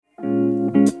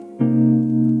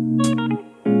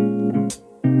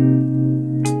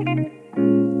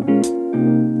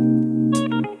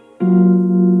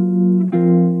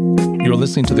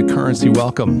Currency.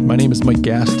 Welcome. My name is Mike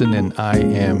Gastin, and I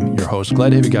am your host.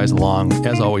 Glad to have you guys along.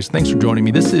 As always, thanks for joining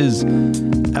me. This is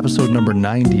episode number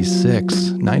 96.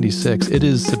 It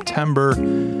is September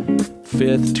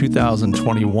 5th,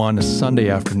 2021, a Sunday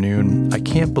afternoon. I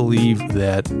can't believe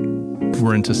that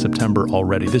we're into September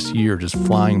already. This year just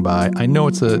flying by. I know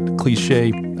it's a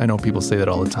cliche. I know people say that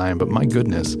all the time, but my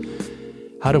goodness,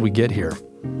 how did we get here?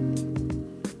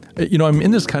 You know, I'm in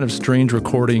this kind of strange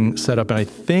recording setup, and I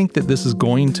think that this is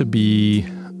going to be,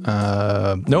 this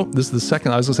is the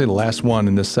second, I was going to say the last one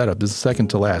in this setup. This is the second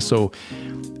to last. So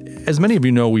as many of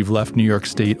you know, we've left New York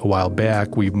State a while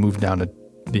back. We've moved down to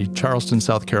the Charleston,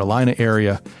 South Carolina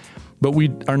area, but we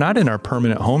are not in our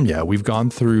permanent home yet. We've gone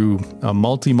through a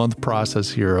multi-month process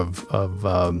here of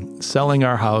selling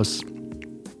our house,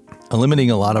 eliminating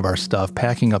a lot of our stuff,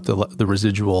 packing up the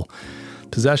residual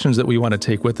possessions that we want to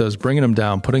take with us, bringing them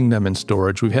down, putting them in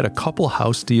storage. We've had a couple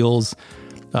house deals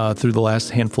through the last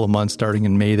handful of months, starting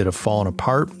in May, that have fallen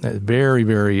apart. A very,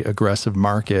 very aggressive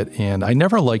market. And I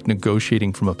never liked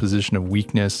negotiating from a position of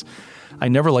weakness. I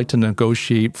never like to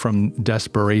negotiate from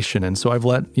desperation. And so I've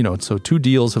so two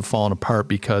deals have fallen apart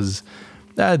because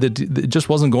it just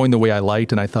wasn't going the way I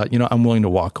liked. And I thought, I'm willing to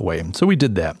walk away. So we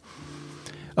did that.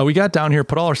 We got down here,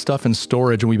 put all our stuff in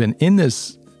storage, and we've been in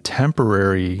this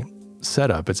temporary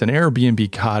setup. It's an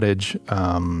Airbnb cottage.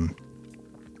 I've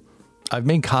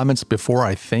made comments before,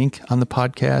 I think, on the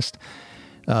podcast.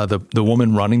 The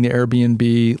woman running the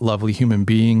Airbnb, lovely human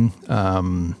being.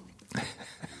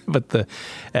 But the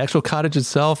actual cottage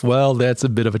itself, well, that's a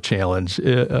bit of a challenge.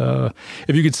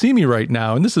 If you could see me right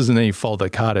now, and this isn't any fault of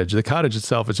the cottage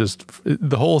itself is just,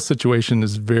 the whole situation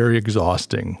is very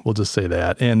exhausting. We'll just say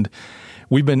that. And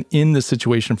we've been in this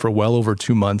situation for well over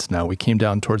 2 months now. We came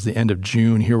down towards the end of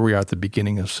June. Here we are at the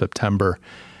beginning of September.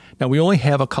 Now, we only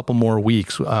have a couple more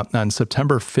weeks. On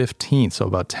September 15th, so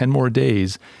about 10 more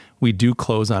days, we do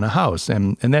close on a house.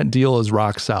 And that deal is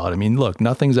rock solid. I mean, look,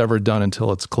 nothing's ever done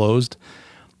until it's closed,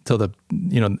 till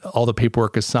all the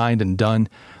paperwork is signed and done.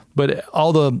 But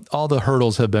all the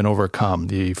hurdles have been overcome.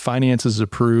 The finances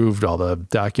approved, all the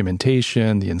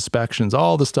documentation, the inspections,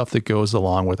 all the stuff that goes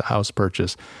along with a house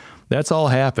purchase. That's all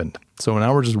happened. So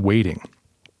now we're just waiting.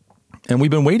 And we've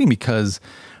been waiting because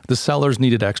the sellers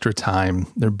needed extra time.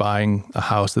 They're buying a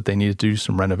house that they needed to do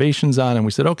some renovations on. And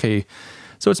we said, okay,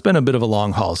 so it's been a bit of a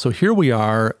long haul. So here we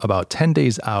are about 10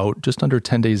 days out, just under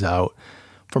 10 days out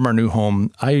from our new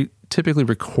home. I typically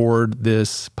record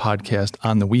this podcast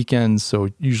on the weekends, so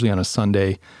usually on a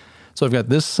Sunday. So I've got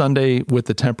this Sunday with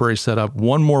the temporary setup,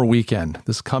 one more weekend,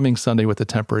 this coming Sunday with the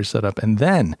temporary setup, and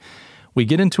then we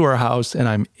get into our house and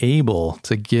I'm able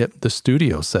to get the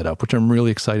studio set up, which I'm really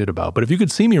excited about. But if you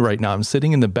could see me right now, I'm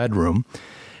sitting in the bedroom.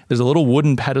 There's a little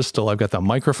wooden pedestal. I've got the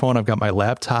microphone. I've got my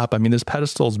laptop. I mean, this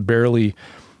pedestal is barely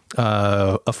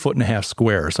a 1.5 feet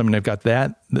square. So, I mean, I've got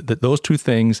those two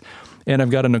things, and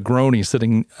I've got a Negroni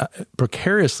sitting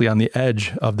precariously on the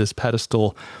edge of this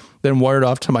pedestal. Then wired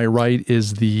off to my right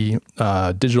is the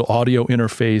digital audio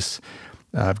interface.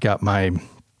 I've got my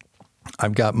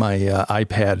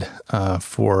iPad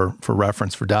for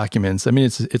reference for documents. I mean,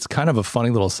 it's kind of a funny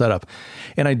little setup,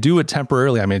 and I do it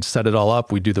temporarily. I mean, set it all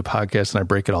up. We do the podcast, and I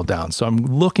break it all down. So I'm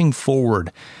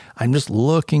just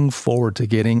looking forward to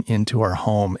getting into our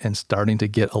home and starting to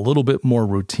get a little bit more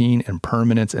routine and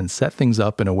permanence and set things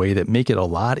up in a way that make it a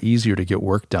lot easier to get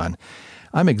work done.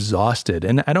 I'm exhausted,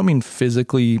 and I don't mean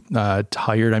physically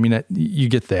tired. I mean, you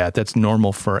get that. That's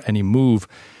normal for any move.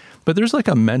 But there's like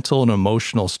a mental and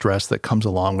emotional stress that comes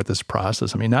along with this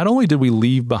process. I mean, not only did we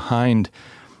leave behind,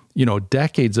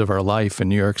 decades of our life in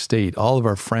New York State, all of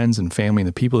our friends and family and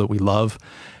the people that we love,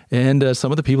 and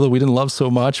some of the people that we didn't love so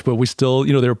much, but we still,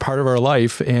 they were part of our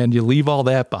life, and you leave all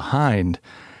that behind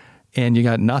and you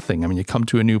got nothing. I mean, you come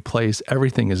to a new place,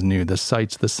 everything is new. The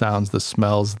sights, the sounds, the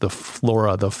smells, the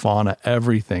flora, the fauna,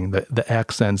 everything, the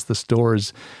accents, the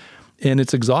stores. And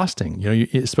it's exhausting,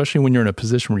 especially when you're in a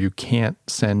position where you can't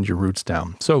send your roots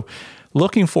down. So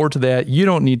looking forward to that. You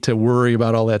don't need to worry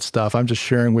about all that stuff. I'm just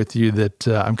sharing with you that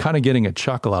I'm kind of getting a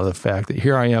chuckle out of the fact that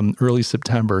here I am early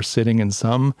September sitting in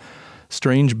some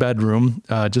strange bedroom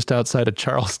just outside of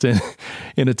Charleston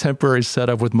in a temporary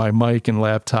setup with my mic and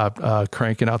laptop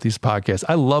cranking out these podcasts.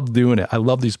 I love doing it. I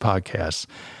love these podcasts.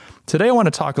 Today I want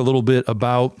to talk a little bit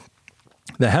about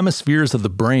the hemispheres of the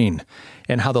brain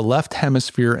and how the left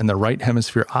hemisphere and the right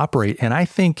hemisphere operate. And I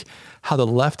think how the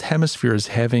left hemisphere is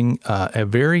having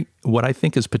what I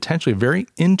think is potentially a very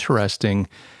interesting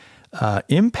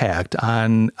impact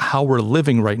on how we're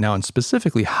living right now, and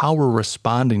specifically how we're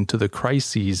responding to the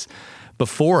crises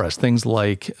before us, things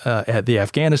like at the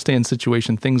Afghanistan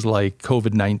situation, things like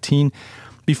COVID-19.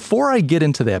 Before I get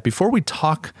into that, before we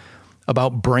talk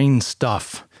about brain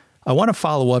stuff. I want to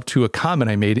follow up to a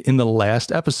comment I made in the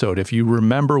last episode. If you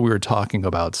remember, we were talking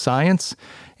about science,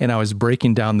 and I was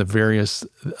breaking down the various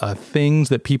things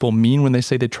that people mean when they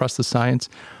say they trust the science.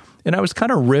 And I was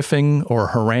kind of riffing or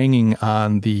haranguing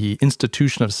on the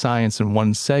institution of science in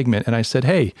one segment. And I said,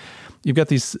 hey, you've got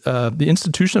these, the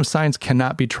institution of science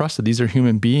cannot be trusted. These are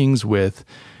human beings with,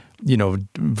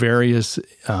 various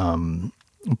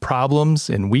problems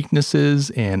and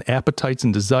weaknesses and appetites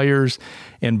and desires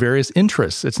and various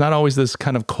interests. It's not always this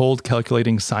kind of cold,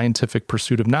 calculating scientific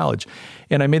pursuit of knowledge.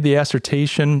 And I made the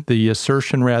assertion that,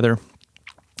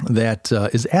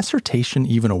 is assertion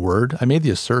even a word? I made the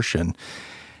assertion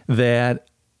that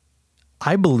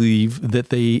I believe that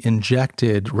they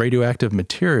injected radioactive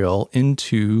material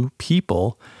into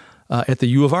people at the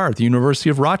U of R, at the University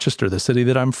of Rochester, the city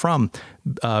that I'm from,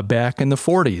 back in the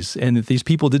 40s, and that these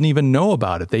people didn't even know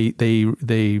about it.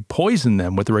 They poisoned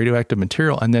them with the radioactive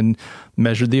material and then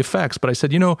measured the effects. But I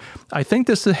said, I think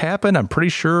this happened. I'm pretty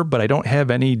sure, but I don't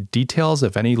have any details.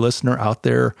 If any listener out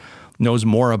there knows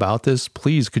more about this,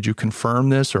 please, could you confirm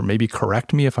this or maybe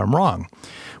correct me if I'm wrong?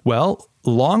 Well,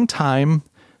 long-time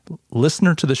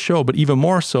listener to the show, but even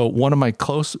more so, one of my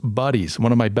close buddies,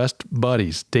 one of my best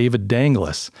buddies, David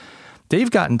Danglis. Dave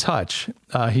got in touch.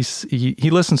 He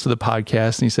listens to the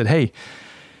podcast, and he said, hey,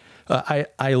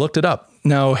 I looked it up.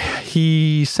 Now,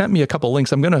 he sent me a couple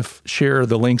links. I'm going to share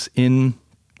the links in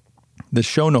the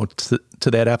show notes to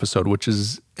that episode, which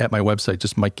is at my website,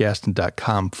 just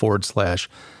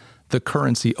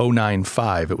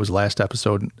MikeGastin.com/thecurrency095. It was last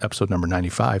episode number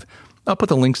 95. I'll put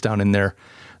the links down in there.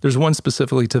 There's one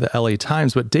specifically to the LA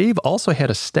Times, but Dave also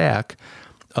had a stack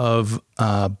of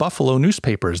Buffalo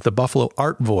newspapers, the Buffalo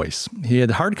Art Voice. He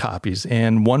had hard copies,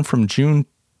 and one from June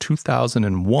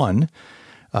 2001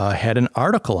 had an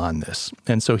article on this.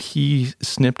 And so he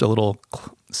snipped a little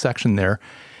section there.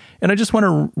 And I just want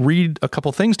to read a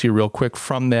couple things to you real quick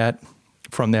from that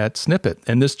snippet.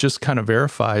 And this just kind of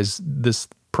verifies this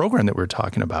program that we're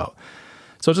talking about.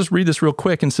 So I'll just read this real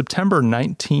quick. In September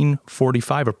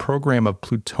 1945, a program of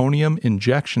plutonium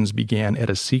injections began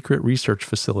at a secret research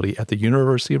facility at the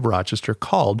University of Rochester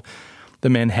called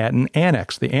the Manhattan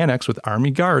Annex. The annex, with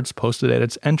Army guards posted at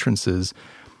its entrances,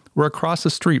 were across the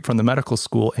street from the medical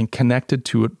school and connected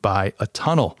to it by a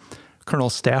tunnel. Colonel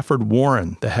Stafford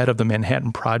Warren, the head of the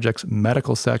Manhattan Project's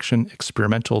Medical Section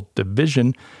Experimental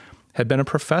Division, had been a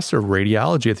professor of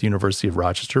radiology at the University of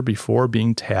Rochester before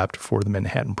being tapped for the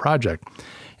Manhattan Project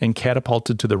and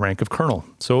catapulted to the rank of colonel.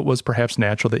 So it was perhaps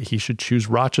natural that he should choose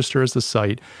Rochester as the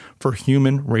site for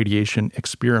human radiation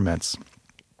experiments.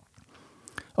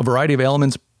 A variety of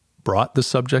ailments brought the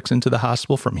subjects into the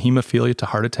hospital, from hemophilia to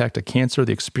heart attack to cancer.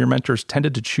 The experimenters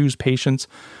tended to choose patients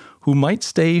who might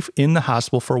stay in the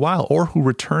hospital for a while or who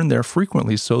returned there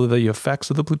frequently so that the effects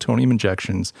of the plutonium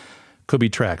injections could be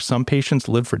tracked. Some patients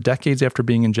lived for decades after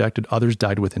being injected. Others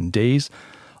died within days.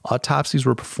 Autopsies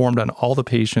were performed on all the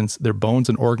patients. Their bones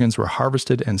and organs were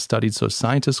harvested and studied so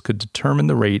scientists could determine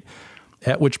the rate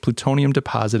at which plutonium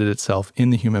deposited itself in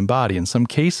the human body. In some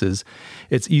cases,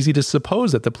 it's easy to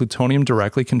suppose that the plutonium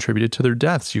directly contributed to their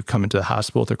deaths. You come into the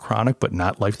hospital with a chronic but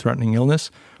not life-threatening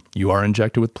illness. You are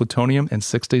injected with plutonium, and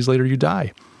 6 days later you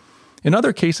die. In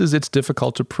other cases, it's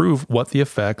difficult to prove what the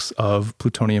effects of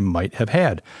plutonium might have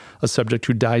had. A subject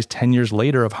who dies 10 years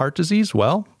later of heart disease,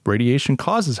 well, radiation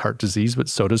causes heart disease, but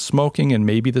so does smoking, and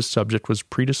maybe the subject was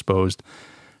predisposed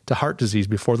to heart disease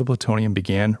before the plutonium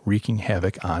began wreaking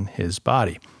havoc on his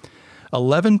body.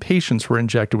 11 patients were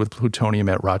injected with plutonium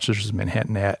at Rochester's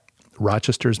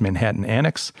Manhattan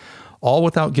Annex, all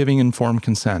without giving informed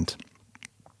consent.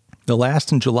 The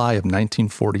last in July of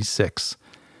 1946.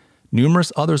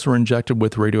 Numerous others were injected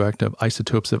with radioactive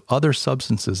isotopes of other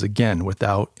substances, again,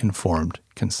 without informed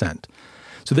consent.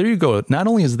 So there you go. Not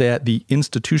only is that the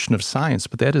institution of science,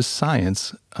 but that is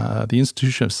science, the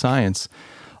institution of science,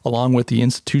 along with the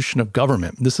institution of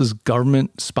government. This is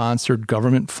government-sponsored,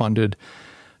 government-funded,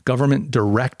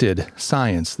 government-directed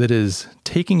science that is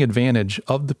taking advantage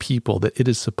of the people that it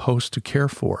is supposed to care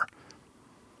for.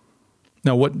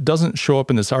 Now, what doesn't show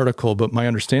up in this article, but my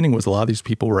understanding was a lot of these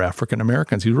people were African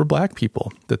Americans. These were black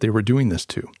people that they were doing this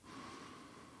to.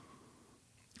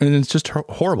 And it's just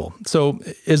horrible. So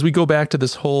as we go back to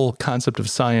this whole concept of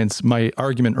science, my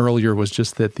argument earlier was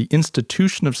just that the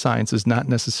institution of science is not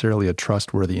necessarily a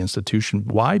trustworthy institution.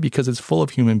 Why? Because it's full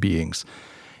of human beings.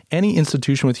 Any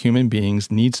institution with human beings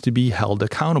needs to be held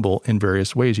accountable in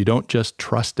various ways. You don't just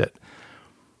trust it.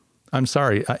 I'm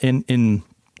sorry,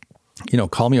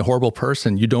 call me a horrible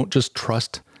person. You don't just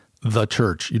trust the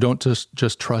church. You don't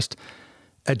just trust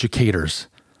educators.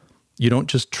 You don't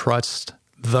just trust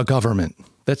the government.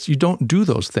 You don't do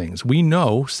those things. We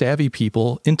know, savvy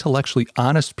people, intellectually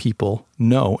honest people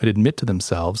know and admit to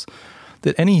themselves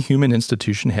that any human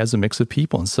institution has a mix of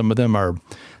people, and some of them are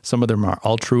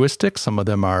altruistic, some of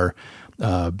them are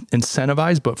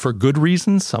incentivized, but for good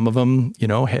reasons. Some of them,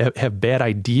 have bad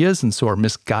ideas and so are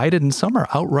misguided, and some are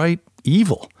outright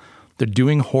evil. They're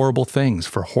doing horrible things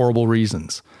for horrible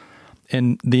reasons.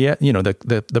 And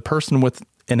the person with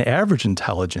an average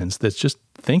intelligence that's just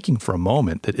thinking for a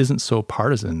moment, that isn't so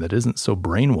partisan, that isn't so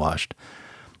brainwashed,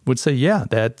 would say, yeah,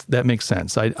 that makes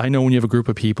sense. I know when you have a group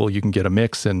of people, you can get a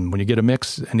mix, and when you get a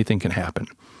mix, anything can happen.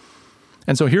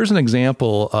 And so here's an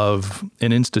example of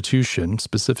an institution,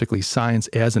 specifically science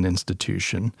as an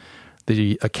institution,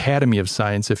 the Academy of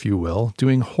Science, if you will,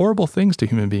 doing horrible things to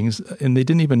human beings, and they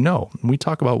didn't even know. And we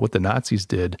talk about what the Nazis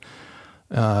did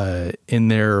in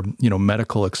their,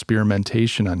 medical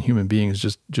experimentation on human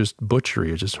beings, just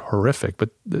butchery, just horrific. But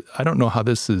I don't know how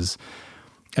this is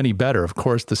any better. Of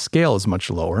course, the scale is much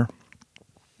lower.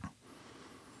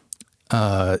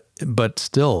 But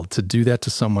still, to do that to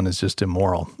someone is just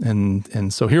immoral.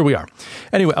 And so here we are.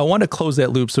 Anyway, I want to close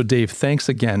that loop. So Dave, thanks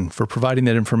again for providing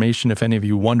that information. If any of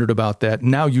you wondered about that,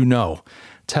 now you know.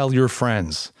 Tell your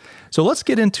friends. So let's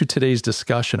get into today's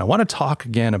discussion. I want to talk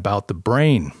again about the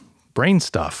brain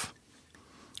stuff.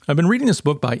 I've been reading this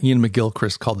book by Ian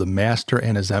McGilchrist called The Master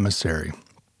and His Emissary.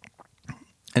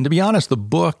 And to be honest, the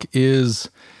book is...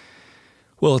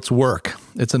 well, it's work.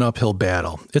 It's an uphill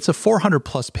battle. It's a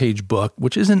 400-plus page book,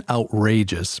 which isn't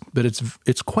outrageous, but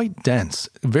it's quite dense,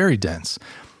 very dense.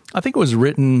 I think it was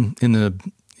written in the,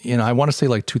 I want to say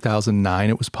like 2009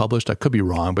 it was published. I could be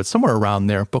wrong, but somewhere around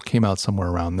there. Book came out somewhere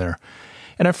around there.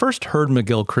 And I first heard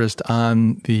McGilchrist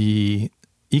on the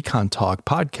Econ Talk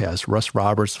podcast, Russ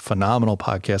Roberts' phenomenal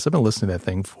podcast. I've been listening to that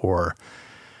thing for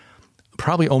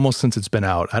probably almost since it's been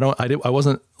out. I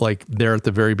wasn't like there at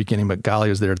the very beginning, but golly, I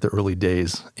was there at the early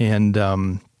days. And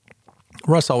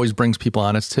Russ always brings people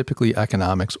on. It's typically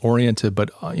economics oriented,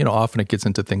 but often it gets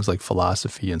into things like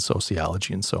philosophy and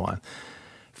sociology and so on.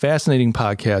 Fascinating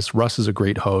podcast. Russ is a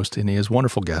great host, and he has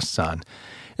wonderful guests on.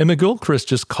 And McGilchrist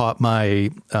just caught my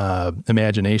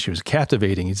imagination. He was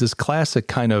captivating. He's this classic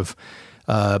kind of,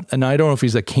 and I don't know if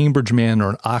he's a Cambridge man or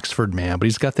an Oxford man, but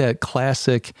he's got that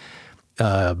classic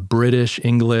British,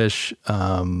 English,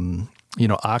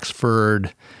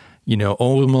 Oxford,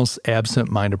 almost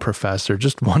absent-minded professor,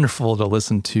 just wonderful to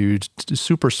listen to,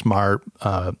 super smart,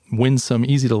 winsome,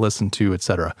 easy to listen to,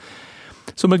 etc.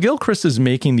 So McGilchrist is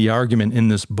making the argument in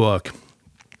this book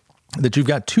that you've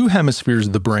got two hemispheres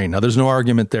of the brain. Now, there's no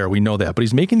argument there. We know that. But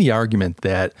he's making the argument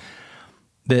that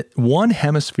one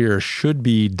hemisphere should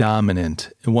be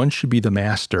dominant, one should be the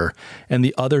master, and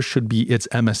the other should be its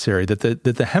emissary. That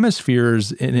the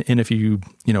hemispheres, and if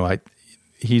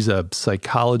he's a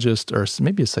psychologist or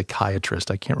maybe a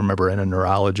psychiatrist, I can't remember, and a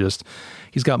neurologist.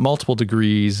 He's got multiple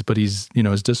degrees, but his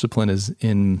discipline is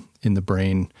in the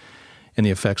brain and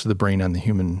the effects of the brain on the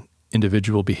human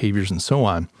individual behaviors and so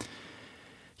on.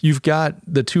 You've got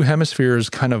the two hemispheres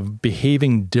kind of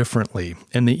behaving differently,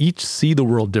 and they each see the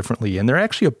world differently, and they're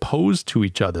actually opposed to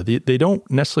each other. They don't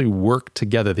necessarily work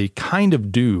together. They kind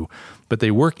of do, but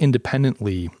they work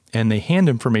independently, and they hand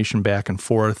information back and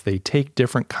forth. They take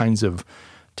different kinds of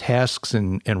tasks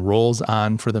and roles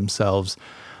on for themselves,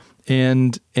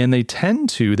 and they tend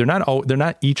to. They're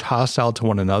not each hostile to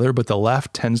one another, but the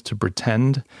left tends to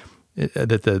pretend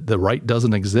that the right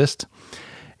doesn't exist.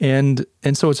 And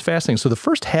so it's fascinating. So the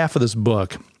first half of this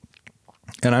book,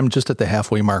 and I'm just at the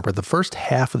halfway mark, but the first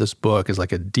half of this book is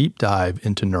like a deep dive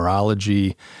into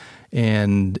neurology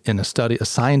and in a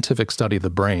scientific study of the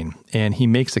brain. And he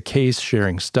makes a case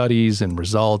sharing studies and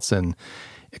results and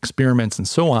experiments and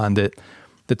so on that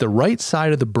the right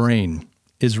side of the brain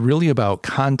is really about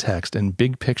context and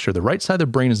big picture. The right side of the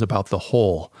brain is about the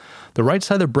whole. The right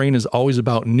side of the brain is always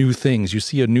about new things. You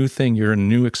see a new thing, you're in a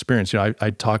new experience. I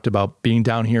talked about being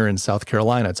down here in South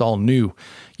Carolina. It's all new.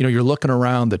 You're looking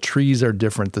around, the trees are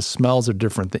different, the smells are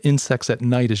different, the insects at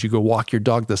night as you go walk your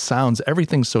dog, the sounds,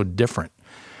 everything's so different.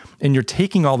 And you're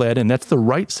taking all that in. That's the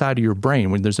right side of your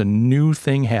brain. When there's a new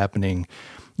thing happening,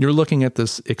 you're looking at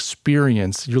this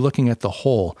experience, you're looking at the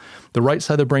whole. The right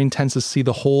side of the brain tends to see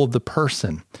the whole of the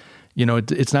person.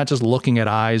 It's not just looking at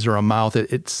eyes or a mouth,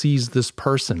 it sees this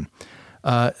person.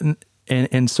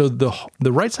 And so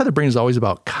the right side of the brain is always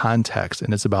about context,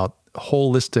 and it's about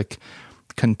holistic,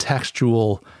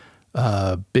 contextual,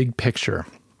 big picture.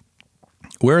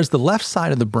 Whereas the left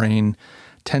side of the brain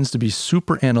tends to be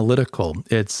super analytical.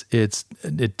 It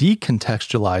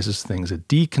decontextualizes things. It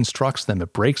deconstructs them.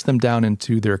 It breaks them down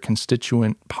into their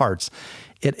constituent parts.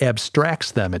 it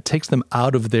abstracts them. It takes them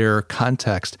out of their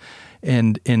context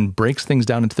and breaks things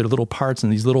down into their little parts,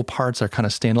 and these little parts are kind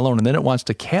of standalone, and then it wants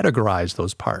to categorize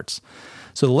those parts.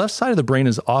 So the left side of the brain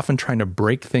is often trying to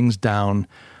break things down,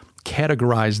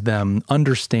 categorize them,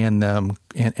 understand them,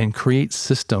 and create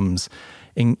systems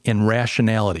in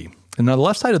rationality. And now the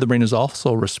left side of the brain is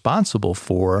also responsible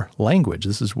for language.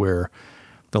 This is where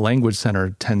the language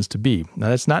center tends to be. Now,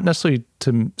 that's not necessarily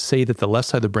to say that the left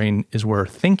side of the brain is where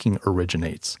thinking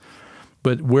originates,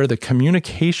 but where the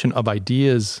communication of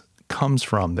ideas comes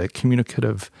from, the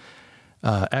communicative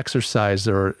exercise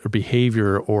or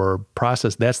behavior or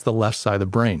process, that's the left side of the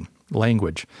brain,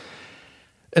 language.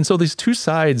 And so these two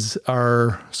sides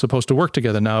are supposed to work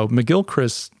together. Now,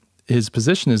 McGilchrist, his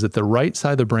position is that the right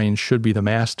side of the brain should be the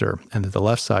master and that the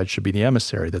left side should be the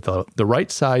emissary, that the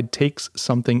right side takes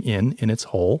something in its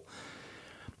whole.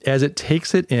 As it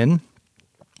takes it in,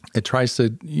 it tries to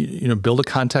build a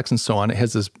context and so on. It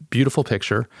has this beautiful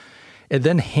picture. It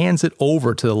then hands it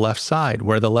over to the left side,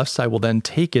 where the left side will then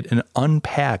take it and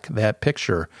unpack that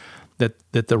picture that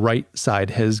the right side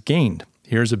has gained.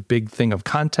 Here's a big thing of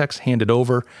context, hand it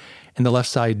over, and the left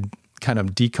side kind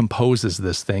of decomposes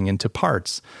this thing into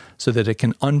parts so that it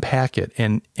can unpack it.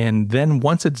 And then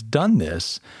once it's done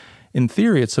this, in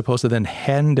theory, it's supposed to then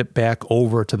hand it back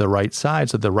over to the right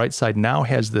side. So the right side now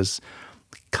has this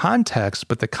context,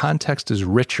 but the context is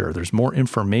richer. There's more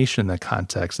information in the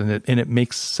context, and it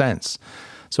makes sense.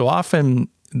 So often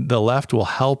the left will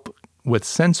help with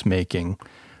sense making.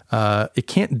 It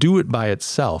can't do it by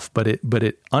itself, but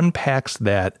it unpacks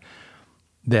that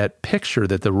picture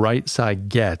that the right side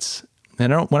gets.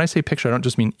 And when I say picture, I don't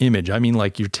just mean image. I mean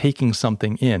like you're taking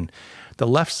something in. The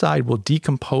left side will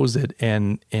decompose it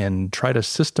and try to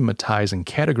systematize and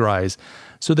categorize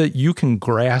so that you can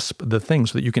grasp the thing,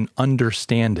 so that you can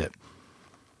understand it.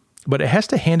 But it has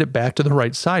to hand it back to the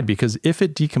right side, because if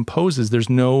it decomposes,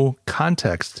 there's no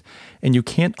context, and you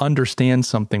can't understand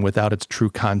something without its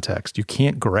true context. You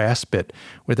can't grasp it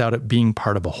without it being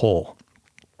part of a whole.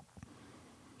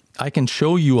 I can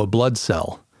show you a blood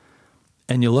cell,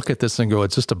 and you look at this and go,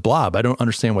 it's just a blob. I don't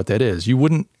understand what that is. You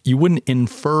wouldn't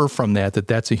infer from that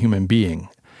that's a human being.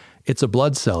 It's a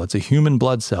blood cell. It's a human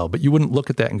blood cell. But you wouldn't look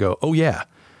at that and go, oh, yeah.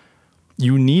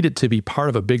 You need it to be part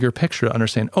of a bigger picture to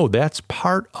understand, oh, that's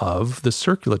part of the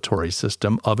circulatory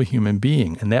system of a human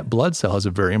being. And that blood cell has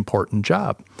a very important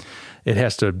job. It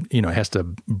has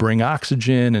to bring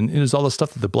oxygen, and there's all the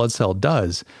stuff that the blood cell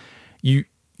does.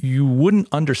 You wouldn't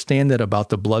understand that about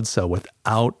the blood cell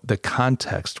without the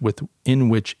context within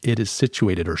which it is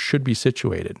situated or should be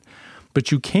situated. But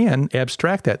you can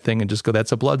abstract that thing and just go,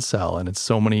 that's a blood cell. And it's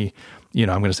so many, I'm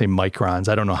going to say microns.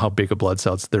 I don't know how big a blood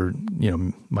cell. They're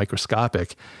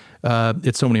microscopic.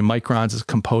 It's so many microns. It's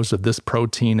composed of this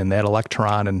protein and that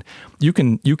electron. And you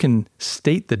can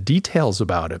state the details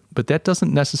about it, but that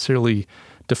doesn't necessarily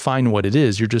define what it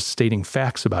is. You're just stating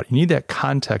facts about it. You need that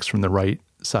context from the right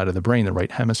side of the brain, the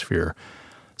right hemisphere,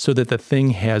 so that the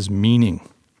thing has meaning.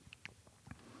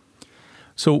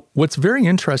 So what's very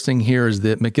interesting here is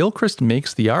that McGilchrist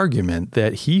makes the argument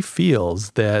that he feels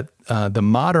that the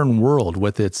modern world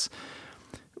with its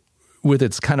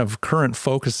kind of current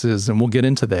focuses, and we'll get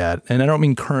into that, and I don't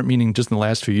mean current meaning just in the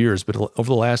last few years, but over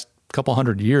the last couple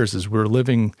hundred years, as we're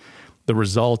living the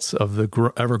results of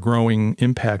the ever-growing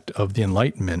impact of the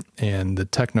Enlightenment and the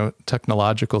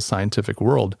technological scientific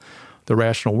world, the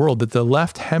rational world, that the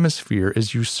left hemisphere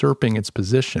is usurping its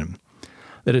position,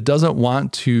 that it doesn't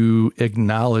want to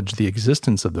acknowledge the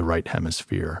existence of the right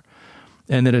hemisphere,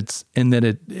 and that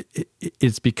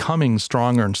it's becoming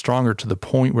stronger and stronger to the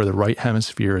point where the right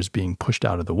hemisphere is being pushed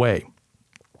out of the way.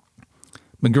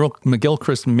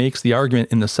 McGilchrist makes the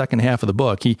argument in the second half of the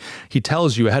book. He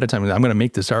tells you ahead of time, I'm going to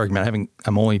make this argument.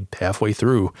 I'm only halfway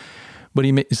through, but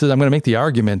he says, I'm going to make the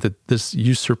argument that this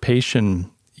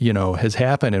usurpation, has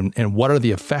happened, and what are the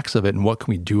effects of it, and what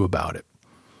can we do about it?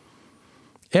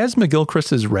 As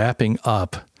McGilchrist is wrapping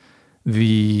up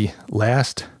the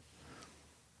last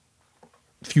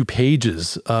few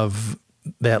pages of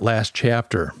that last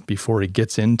chapter before he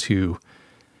gets into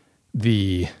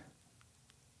the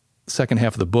second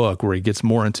half of the book, where he gets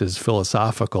more into his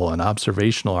philosophical and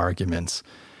observational arguments,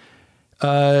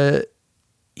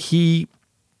 he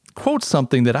quotes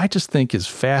something that I just think is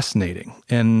fascinating.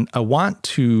 And I want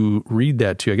to read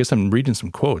that to you. I guess I'm reading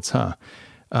some quotes,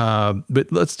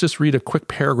 but let's just read a quick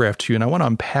paragraph to you. And I want to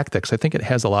unpack that because I think it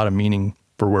has a lot of meaning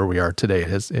for where we are today.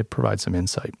 It provides some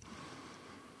insight.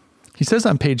 He says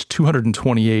on page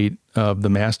 228 of The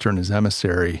Master and His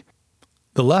Emissary,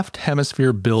 the left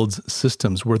hemisphere builds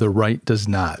systems where the right does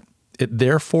not. It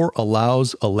therefore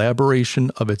allows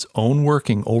elaboration of its own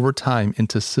working over time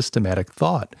into systematic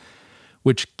thought,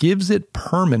 which gives it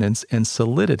permanence and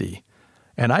solidity.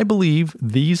 And I believe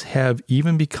these have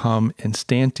even become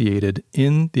instantiated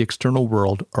in the external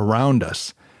world around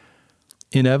us,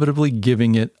 inevitably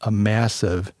giving it a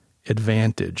massive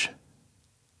advantage.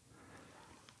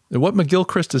 And what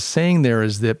McGilchrist is saying there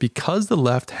is that because the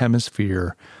left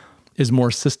hemisphere is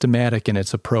more systematic in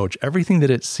its approach, everything that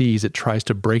it sees, it tries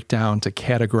to break down, to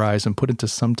categorize, and put into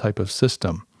some type of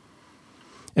system.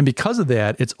 And because of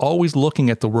that, it's always looking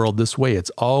at the world this way. It's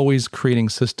always creating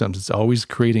systems. It's always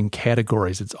creating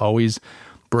categories. It's always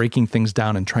breaking things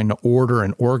down and trying to order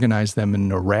and organize them in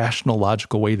a rational,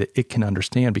 logical way that it can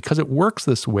understand. Because it works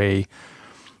this way,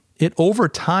 it over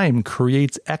time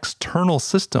creates external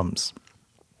systems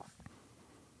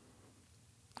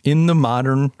in the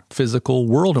modern physical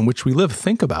world in which we live.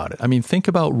 Think about it. I mean, think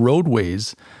about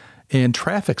roadways and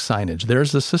traffic signage.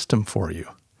 There's a system for you.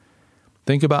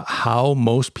 Think about how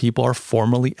most people are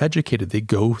formally educated. They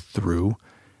go through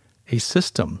a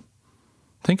system.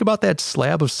 Think about that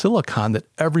slab of silicon that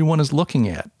everyone is looking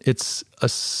at. It's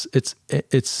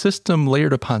system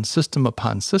layered upon system,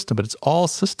 but it's all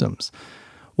systems.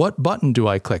 What button do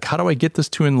I click? How do I get this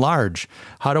to enlarge?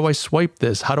 How do I swipe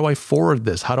this? How do I forward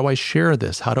this? How do I share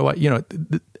this? How do I,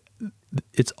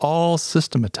 it's all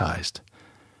systematized.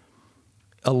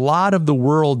 A lot of the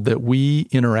world that we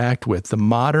interact with, the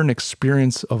modern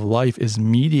experience of life, is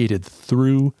mediated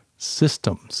through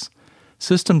systems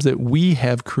that we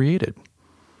have created.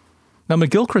 Now,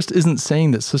 McGilchrist isn't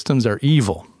saying that systems are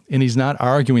evil, and he's not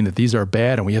arguing that these are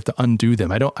bad and we have to undo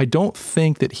them. I don't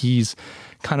think that he's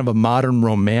kind of a modern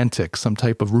romantic, some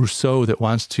type of Rousseau that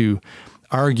wants to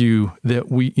argue that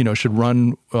we, should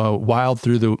run wild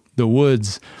through the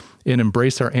woods and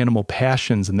embrace our animal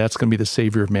passions, and that's going to be the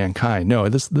savior of mankind. No,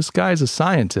 this guy's a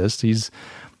scientist. He's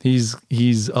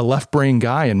a left-brain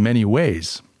guy in many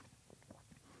ways.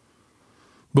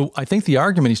 But I think the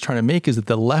argument he's trying to make is that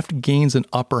the left gains an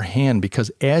upper hand because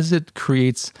as it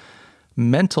creates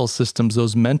mental systems,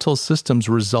 those mental systems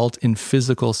result in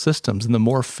physical systems. And the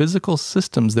more physical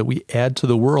systems that we add to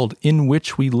the world in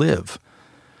which we live,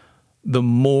 the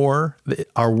more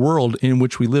our world in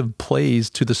which we live plays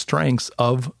to the strengths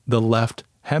of the left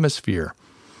hemisphere.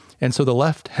 And so the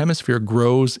left hemisphere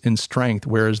grows in strength,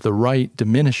 whereas the right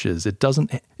diminishes.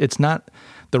 The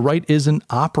right isn't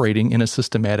operating in a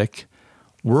systematic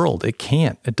world. It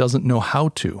can't. It doesn't know how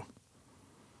to.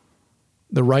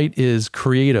 The right is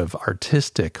creative,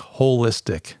 artistic,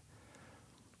 holistic.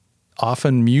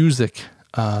 Often music,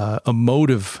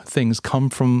 emotive things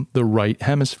come from the right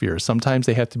hemisphere. Sometimes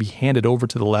they have to be handed over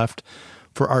to the left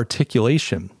for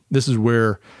articulation. This is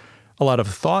where a lot of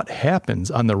thought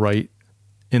happens on the right,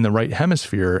 in the right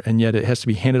hemisphere, and yet it has to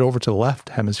be handed over to the left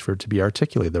hemisphere to be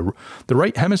articulated. The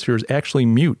right hemisphere is actually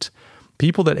mute.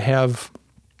 People that have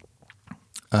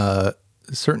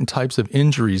certain types of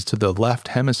injuries to the left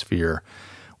hemisphere,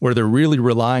 where they're really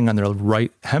relying on their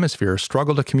right hemisphere,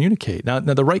 struggle to communicate. Now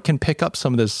the right can pick up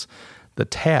some of the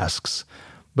tasks,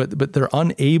 but they're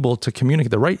unable to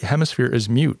communicate. The right hemisphere is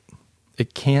mute.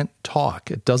 It can't talk.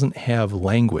 It doesn't have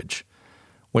language,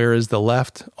 whereas the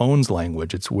left owns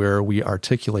language. It's where we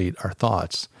articulate our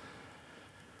thoughts.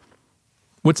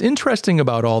 What's interesting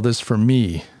about all this for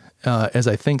me, as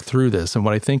I think through this, and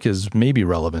what I think is maybe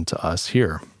relevant to us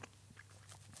here,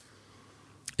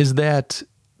 is that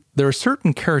there are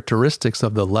certain characteristics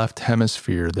of the left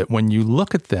hemisphere that when you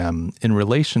look at them in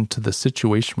relation to the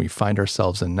situation we find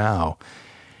ourselves in now,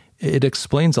 it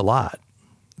explains a lot.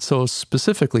 So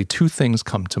specifically, two things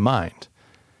come to mind.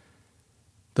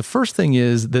 The first thing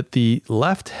is that the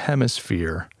left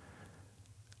hemisphere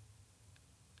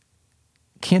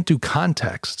can't do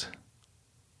context.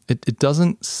 It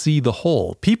doesn't see the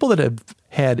whole. People that have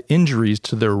had injuries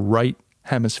to their right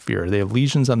hemisphere, they have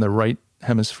lesions on the right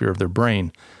hemisphere of their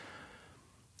brain,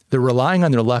 they're relying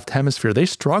on their left hemisphere. They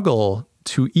struggle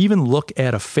to even look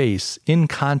at a face in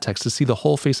context, to see the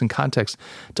whole face in context,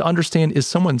 to understand, is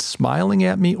someone smiling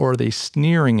at me or are they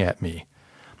sneering at me?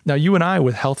 Now, you and I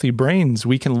with healthy brains,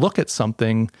 we can look at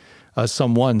something,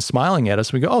 someone smiling at us,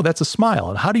 and we go, oh, that's a smile.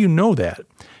 And how do you know that?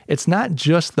 It's not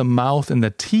just the mouth and the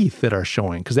teeth that are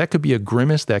showing, because that could be a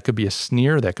grimace, that could be a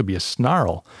sneer, that could be a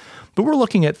snarl. But we're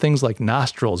looking at things like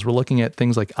nostrils. We're looking at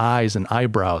things like eyes and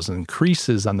eyebrows and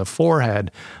creases on the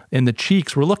forehead and the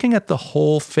cheeks. We're looking at the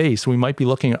whole face. We might be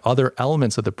looking at other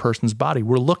elements of the person's body.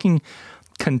 We're looking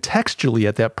contextually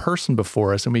at that person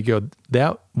before us, and we go,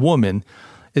 that woman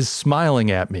is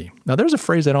smiling at me. Now, there's a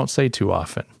phrase I don't say too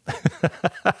often.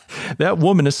 That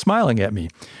woman is smiling at me.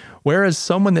 Whereas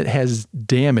someone that has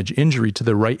damage, injury to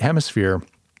the right hemisphere,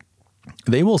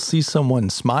 they will see someone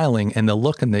smiling and they'll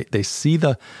look and they see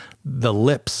the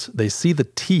lips, they see the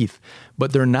teeth,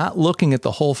 but they're not looking at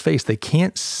the whole face. They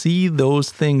can't see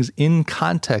those things in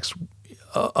context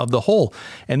of the whole.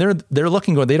 And they're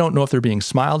looking, they don't know if they're being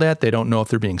smiled at. They don't know if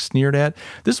they're being sneered at.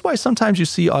 This is why sometimes you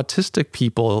see autistic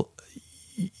people,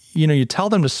 you tell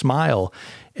them to smile,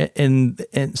 and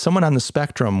someone on the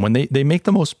spectrum, when they make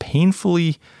the most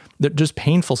they're just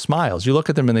painful smiles. You look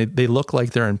at them and they look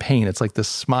like they're in pain. It's like this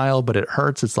smile, but it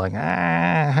hurts. It's like,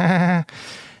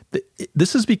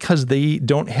 This is because they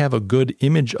don't have a good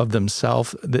image of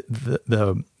themselves.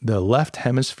 The left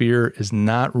hemisphere is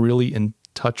not really in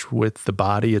touch with the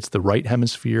body. It's the right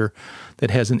hemisphere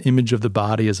that has an image of the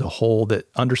body as a whole, that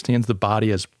understands the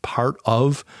body as part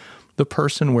of the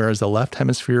person, whereas the left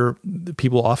hemisphere,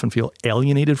 people often feel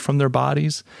alienated from their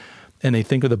bodies, and they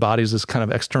think of the body as this kind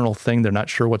of external thing. They're not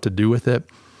sure what to do with it.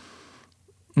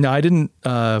 Now, I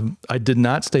did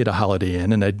not stay at a Holiday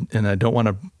Inn, and I don't want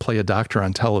to play a doctor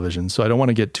on television, so I don't want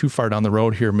to get too far down the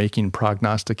road here making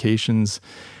prognostications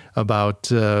about,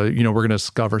 we're going to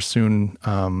discover soon,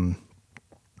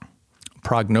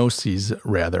 prognoses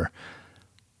rather.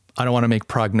 I don't want to make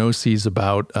prognoses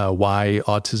about why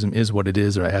autism is what it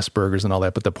is, or Asperger's and all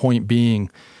that, but the point being,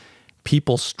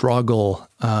 people struggle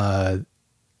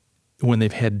when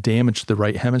they've had damage to the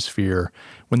right hemisphere,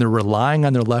 when they're relying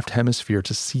on their left hemisphere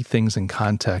to see things in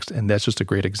context. And that's just a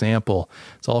great example.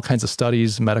 It's all kinds of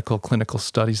studies, medical, clinical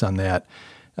studies on that,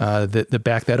 that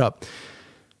back that up.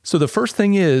 So the first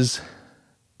thing is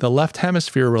the left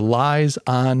hemisphere relies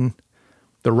on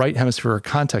the right hemisphere of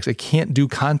context. It can't do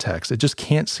context. It just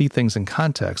can't see things in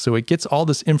context. So it gets all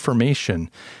this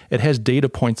information. It has data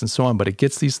points and so on, but it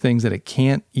gets these things and it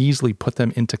can't easily put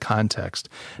them into context.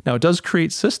 Now, it does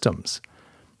create systems,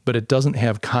 but it doesn't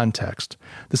have context.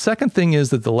 The second thing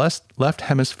is that the left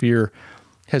hemisphere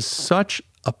has such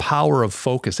a power of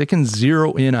focus. It can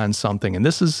zero in on something, and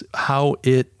this is how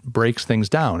it breaks things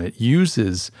down. It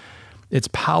uses its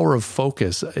power of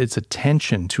focus, its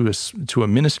attention to a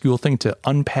minuscule thing, to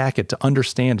unpack it, to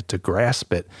understand it, to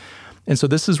grasp it. And so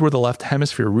this is where the left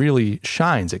hemisphere really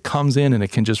shines. It comes in and it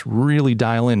can just really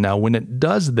dial in. Now, when it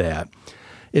does that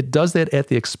at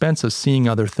the expense of seeing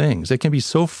other things. It can be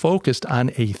so focused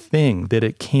on a thing that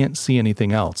it can't see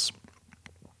anything else.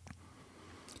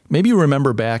 Maybe you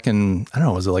remember back in,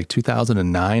 was it like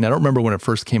 2009? I don't remember when it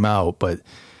first came out, but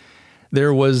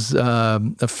there was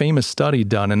a famous study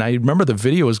done, and I remember the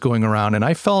video was going around, and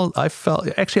I felt,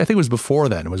 actually, I think it was before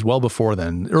then. It was well before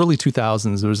then, early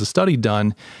 2000s. There was a study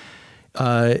done,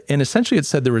 and essentially it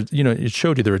said it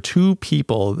showed you there were two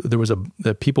people. There was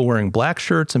the people wearing black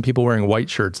shirts and people wearing white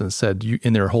shirts, and it said,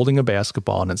 and they were holding a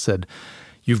basketball, and it said,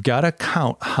 you've got to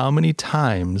count how many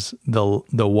times the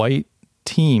white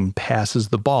team passes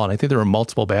the ball. And I think there were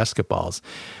multiple basketballs.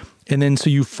 And then so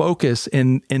you focus,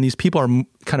 and these people are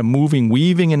kind of moving,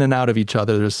 weaving in and out of each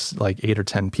other. There's like 8 or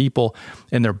 10 people,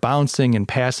 and they're bouncing and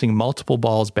passing multiple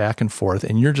balls back and forth.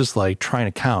 And you're just like trying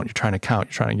to count. You're trying to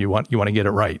count. You want to get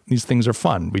it right. These things are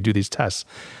fun. We do these tests.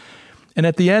 And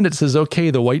at the end, it says, okay,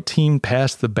 the white team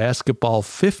passed the basketball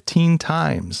 15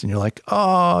 times. And you're like,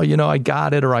 oh, I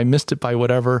got it, or I missed it by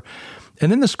whatever.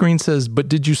 And then the screen says, but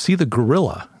did you see the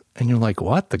gorilla? And you're like,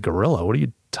 what? The gorilla? What are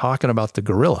you talking about, the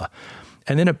gorilla?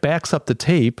 And then it backs up the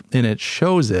tape and it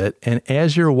shows it. And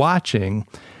as you're watching,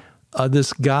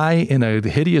 this guy in a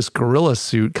hideous gorilla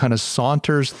suit kind of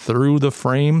saunters through the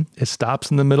frame. It stops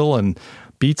in the middle and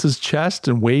beats his chest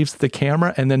and waves to the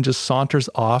camera, and then just saunters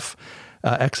off,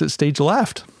 exit stage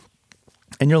left.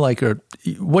 And you're like,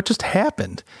 what just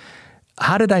happened?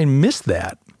 How did I miss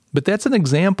that? But that's an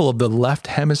example of the left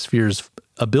hemisphere's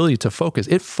ability to focus.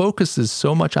 It focuses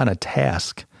so much on a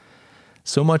task,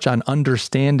 so much on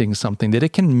understanding something, that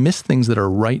it can miss things that are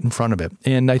right in front of it.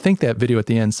 And I think that video at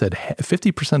the end said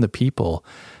 50% of the people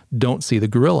don't see the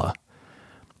gorilla.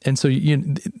 And so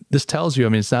this tells you,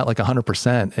 it's not like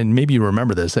 100%, and maybe you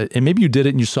remember this, and maybe you did it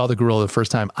and you saw the gorilla the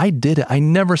first time. I did it. I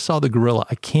never saw the gorilla.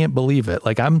 I can't believe it.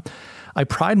 Like I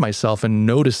pride myself in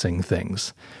noticing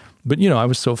things, but I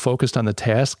was so focused on the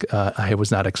task, I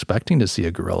was not expecting to see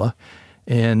a gorilla.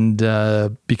 And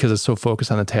because it's so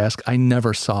focused on the task, I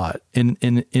never saw it. And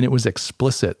it was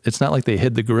explicit. It's not like they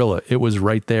hid the gorilla. It was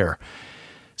right there.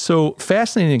 So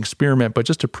fascinating experiment, but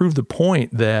just to prove the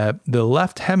point that the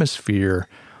left hemisphere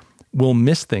will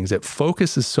miss things. It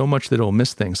focuses so much that it will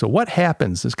miss things. So what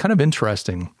happens is kind of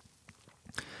interesting.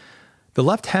 The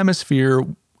left hemisphere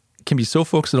can be so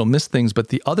focused it'll miss things, but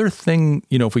the other thing,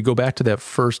 if we go back to that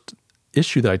first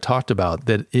issue that I talked about,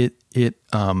 that it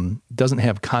doesn't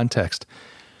have context.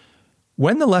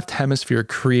 When the left hemisphere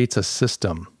creates a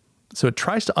system, So it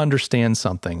tries to understand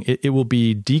something. It will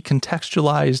be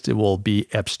decontextualized. It will be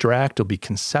abstract. It'll be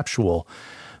conceptual.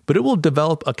 But it will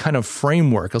develop a kind of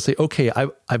framework. It'll say, okay,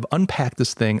 I've unpacked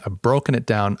this thing. I've broken it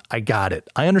down. I got it.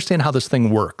 I understand how this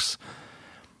thing works.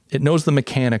 It knows the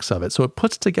mechanics of it. So it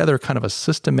puts together kind of a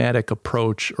systematic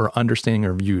approach or understanding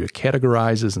or view. It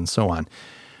categorizes and so on.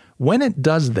 When it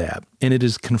does that, and it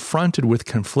is confronted with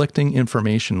conflicting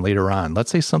information later on,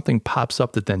 let's say something pops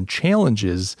up that then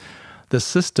challenges the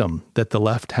system that the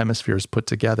left hemisphere has put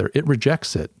together, it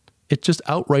rejects it. It just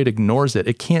outright ignores it.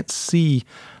 It can't see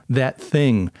that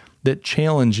thing that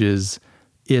challenges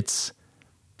its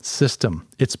system,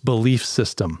 its belief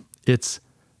system, its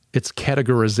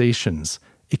categorizations.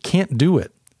 It can't do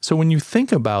it. So when you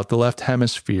think about the left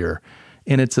hemisphere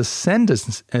and its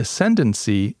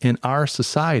ascendancy in our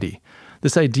society,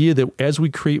 this idea that as we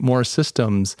create more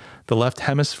systems, the left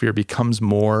hemisphere becomes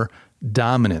more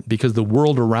dominant because the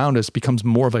world around us becomes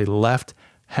more of a left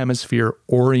hemisphere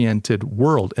oriented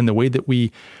world. And the way that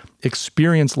we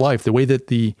experience life, the way that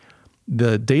the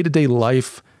day-to-day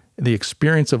life, the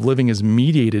experience of living is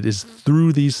mediated is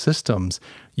through these systems.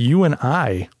 You and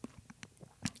I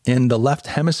and the left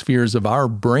hemispheres of our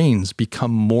brains become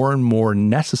more and more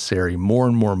necessary, more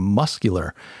and more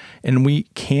muscular. And we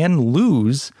can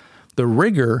lose the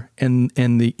rigor and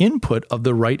the input of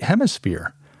the right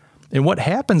hemisphere. And what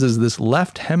happens is this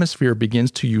left hemisphere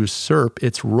begins to usurp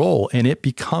its role, and it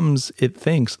becomes, it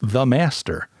thinks, the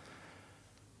master.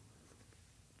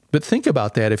 But think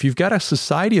about that. If you've got a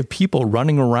society of people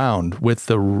running around with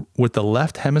the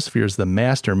left hemisphere as the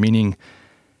master, meaning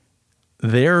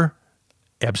they're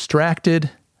abstracted,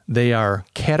 they are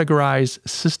categorized,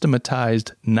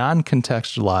 systematized,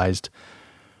 non-contextualized,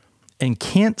 and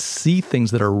can't see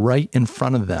things that are right in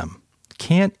front of them,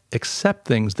 can't accept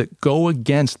things that go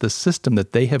against the system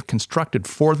that they have constructed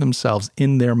for themselves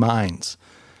in their minds.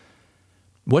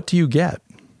 What do you get?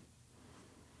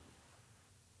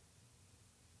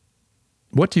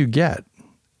 What do you get?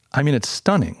 I mean, it's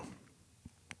stunning.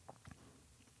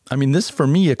 I mean, this for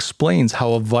me explains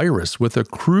how a virus with a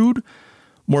crude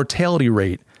mortality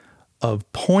rate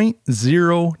of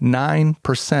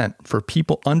 0.09% for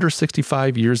people under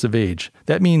 65 years of age.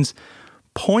 That means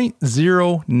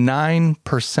 0.09%,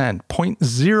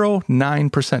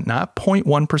 0.09%, not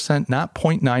 0.1%, not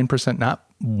 0.9%, not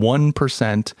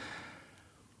 1%,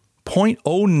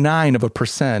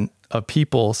 0.09% of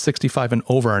people 65 and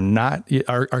over are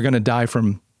going to die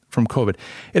from COVID.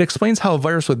 It explains how a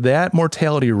virus with that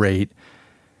mortality rate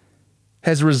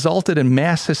has resulted in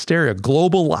mass hysteria,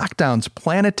 global lockdowns,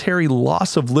 planetary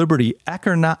loss of liberty,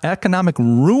 economic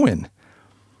ruin,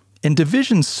 and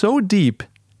division so deep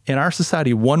in our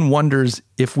society, one wonders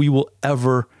if we will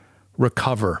ever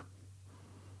recover.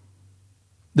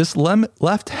 This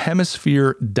left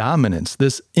hemisphere dominance,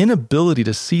 this inability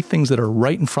to see things that are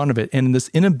right in front of it, and this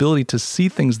inability to see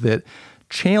things that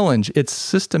challenge its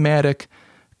systematic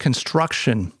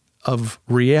construction of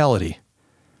reality.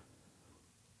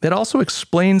 That also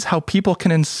explains how people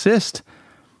can insist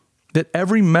that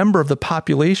every member of the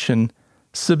population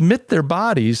submit their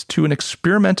bodies to an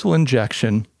experimental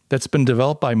injection that's been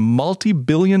developed by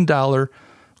multi-billion-dollar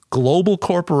global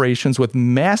corporations with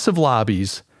massive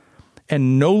lobbies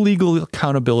and no legal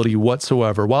accountability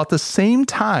whatsoever, while at the same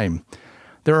time,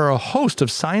 there are a host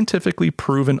of scientifically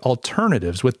proven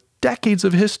alternatives with decades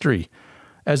of history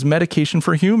as medication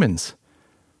for humans.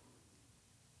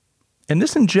 And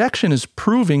this injection is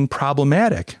proving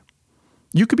problematic.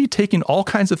 You could be taking all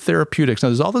kinds of therapeutics. Now,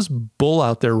 there's all this bull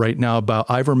out there right now about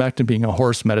ivermectin being a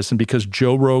horse medicine because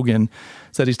Joe Rogan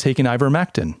said he's taking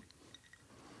ivermectin.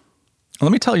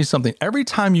 Let me tell you something. Every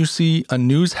time you see a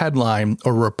news headline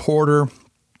or a reporter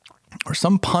or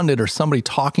some pundit or somebody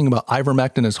talking about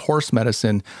ivermectin as horse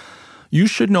medicine, you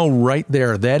should know right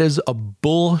there that is a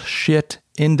bullshit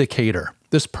indicator.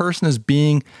 This person is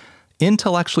being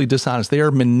intellectually dishonest. They are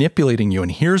manipulating you.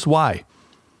 And here's why.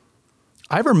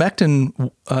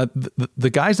 Ivermectin, the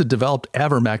guys that developed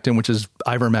avermectin, which is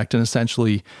ivermectin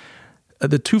essentially,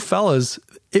 the two fellas,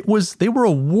 they were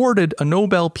awarded a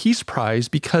Nobel Peace Prize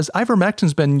because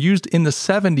ivermectin's been used in the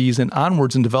 70s and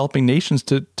onwards in developing nations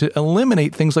to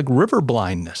eliminate things like river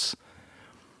blindness.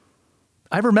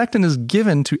 Ivermectin is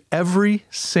given to every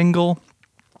single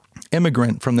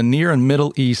immigrant from the Near and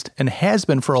Middle East and has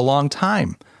been for a long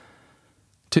time.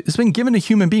 It's been given to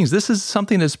human beings. This is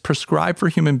something that's prescribed for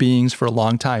human beings for a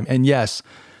long time. And yes,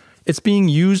 it's being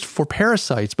used for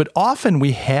parasites, but often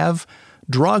we have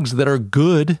drugs that are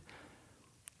good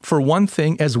for one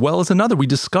thing as well as another. We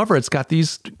discover it's got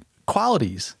these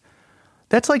qualities.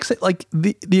 That's like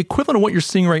the equivalent of what you're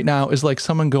seeing right now is like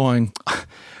someone going,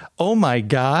 oh my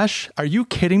gosh, are you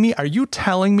kidding me? Are you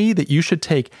telling me that you should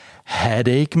take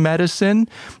headache medicine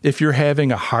if you're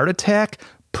having a heart attack?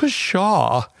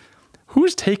 Pshaw.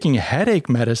 Who's taking headache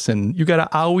medicine? You got an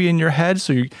owie in your head?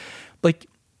 So you like,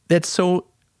 that's so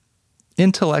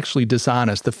intellectually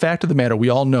dishonest. The fact of the matter, we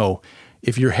all know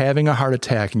if you're having a heart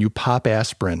attack and you pop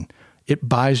aspirin, it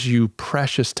buys you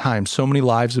precious time. So many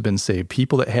lives have been saved.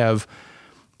 People that have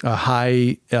a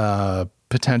high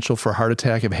potential for heart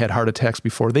attack, have had heart attacks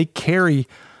before, they carry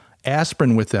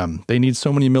aspirin with them. They need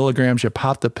so many milligrams. You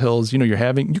pop the pills,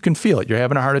 you can feel it. You're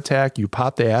having a heart attack, you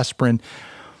pop the aspirin.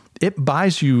 It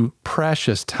buys you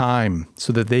precious time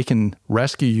so that they can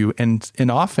rescue you and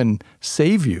often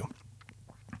save you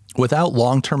without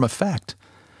long-term effect.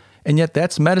 And yet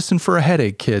that's medicine for a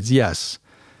headache, kids. Yes.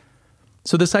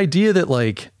 So this idea that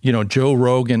Joe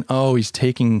Rogan, he's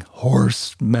taking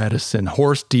horse medicine,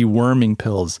 horse deworming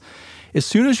pills. As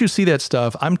soon as you see that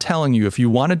stuff, I'm telling you, if you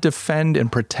want to defend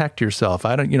and protect yourself,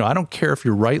 I don't care if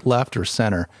you're right, left, or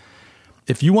center.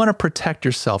 If you want to protect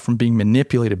yourself from being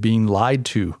manipulated, being lied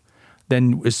to,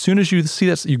 then as soon as you see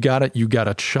that, you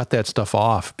gotta shut that stuff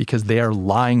off because they are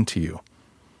lying to you.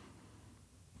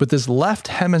 But this left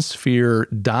hemisphere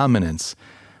dominance,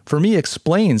 for me,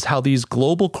 explains how these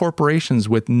global corporations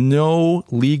with no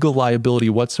legal liability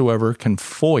whatsoever can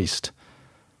foist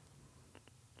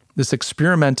this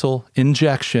experimental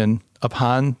injection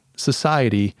upon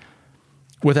society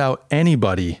without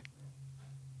anybody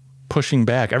pushing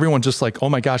back. Everyone's just like, oh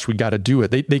my gosh, we got to do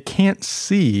it. They can't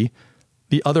see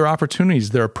the other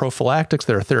opportunities. There are prophylactics,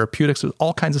 there are therapeutics,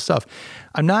 all kinds of stuff.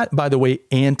 I'm not, by the way,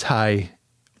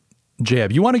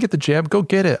 anti-jab. You want to get the jab? Go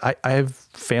get it. I have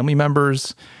family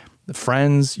members,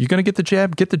 friends. You're going to get the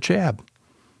jab? Get the jab.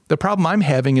 The problem I'm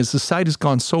having is society's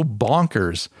gone so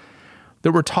bonkers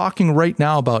that we're talking right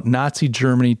now about Nazi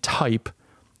Germany type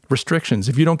restrictions.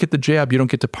 If you don't get the jab, you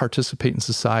don't get to participate in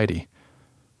society.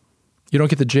 You don't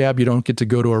get the jab, you don't get to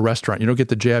go to a restaurant. You don't get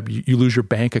the jab, you lose your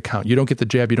bank account. You don't get the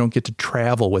jab, you don't get to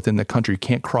travel within the country. You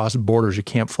can't cross borders, you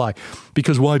can't fly.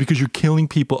 Because why? Because you're killing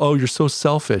people. Oh, you're so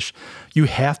selfish. You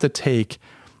have to take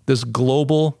this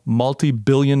global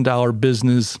multi-billion-dollar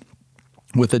business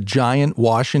with a giant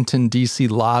Washington, D.C.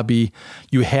 lobby.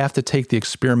 You have to take the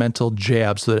experimental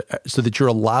jab so that you're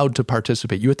allowed to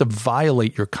participate. You have to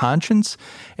violate your conscience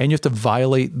and you have to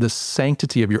violate the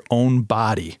sanctity of your own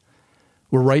body.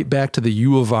 We're right back to the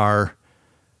U of R,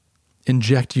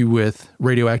 inject you with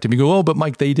radioactive. You go, oh, but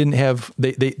Mike, they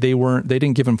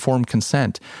didn't give informed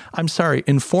consent. I'm sorry,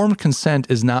 informed consent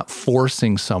is not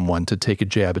forcing someone to take a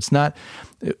jab. It's not,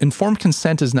 informed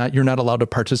consent is not, you're not allowed to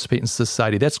participate in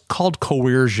society. That's called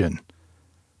coercion.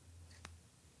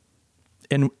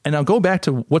 And I'll go back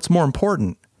to what's more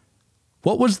important.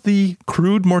 What was the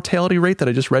crude mortality rate that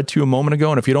I just read to you a moment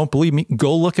ago? And if you don't believe me,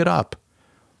 go look it up.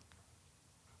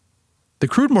 The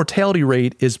crude mortality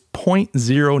rate is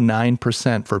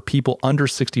 0.09% for people under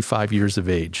 65 years of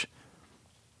age.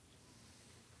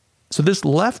 So this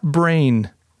left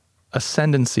brain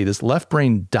ascendancy, this left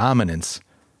brain dominance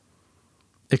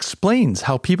explains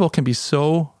how people can be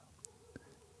so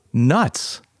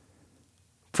nuts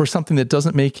for something that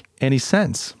doesn't make any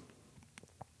sense.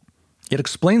 It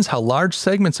explains how large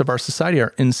segments of our society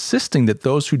are insisting that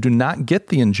those who do not get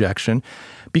the injection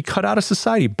be cut out of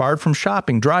society, barred from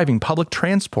shopping, driving, public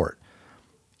transport,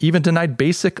 even denied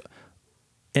basic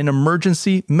and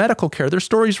emergency medical care. There's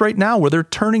stories right now where they're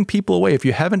turning people away. If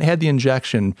you haven't had the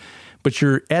injection, but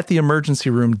you're at the emergency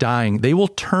room dying, they will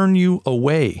turn you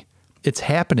away. It's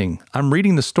happening. I'm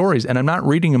reading the stories, and I'm not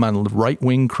reading them on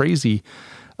right-wing crazy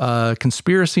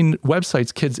conspiracy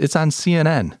websites, kids. It's on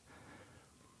CNN.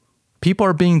 People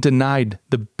are being denied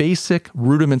the basic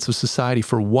rudiments of society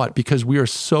for what? Because we are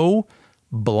so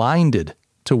blinded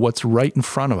to what's right in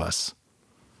front of us.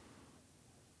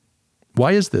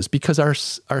 Why is this? Because our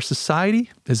society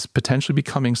is potentially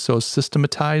becoming so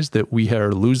systematized that we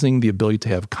are losing the ability to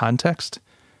have context,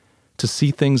 to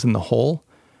see things in the whole.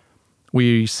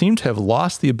 We seem to have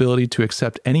lost the ability to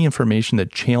accept any information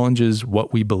that challenges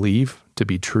what we believe to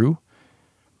be true.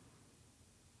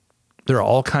 There are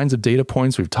all kinds of data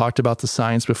points. We've talked about the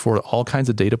science before, all kinds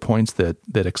of data points that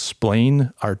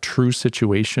explain our true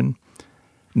situation.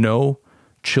 No,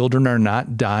 children are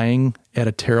not dying at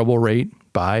a terrible rate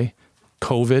by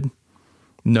COVID.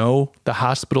 No, the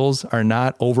hospitals are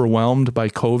not overwhelmed by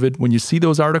COVID. When you see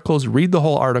those articles, read the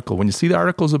whole article. When you see the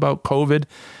articles about COVID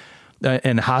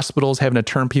and hospitals having to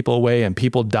turn people away and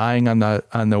people dying on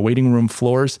the waiting room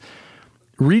floors,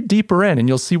 read deeper in and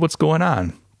you'll see what's going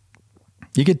on.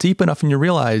 You get deep enough and you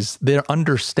realize they're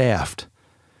understaffed.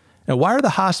 Now, why are the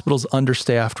hospitals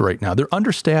understaffed right now? They're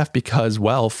understaffed because,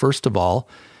 well, first of all,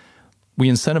 We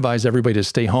incentivize everybody to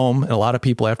stay home. And a lot of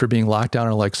people after being locked down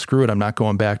are like, screw it, I'm not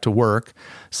going back to work.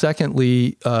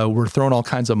 Secondly, we're throwing all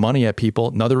kinds of money at people.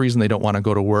 Another reason they don't want to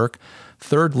go to work.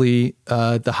 Thirdly,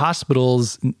 the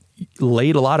hospitals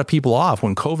laid a lot of people off.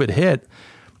 When COVID hit,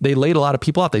 they laid a lot of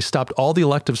people off. They stopped all the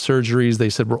elective surgeries. They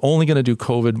said, we're only going to do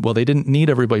COVID. Well, they didn't need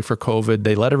everybody for COVID.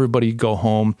 They let everybody go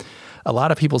home. A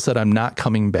lot of people said, I'm not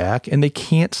coming back, and they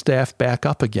can't staff back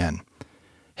up again.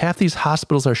 Half these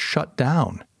hospitals are shut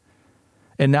down.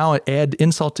 And now add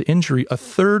insult to injury, a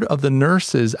third of the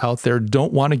nurses out there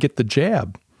don't want to get the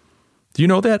jab. Do you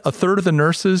know that? A third of the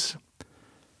nurses.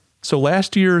 So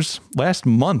last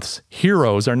month's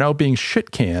heroes are now being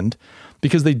shit canned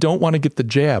because they don't want to get the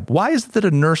jab. Why is it that a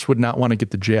nurse would not want to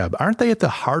get the jab? Aren't they at the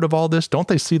heart of all this? Don't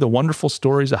they see the wonderful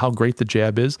stories of how great the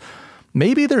jab is?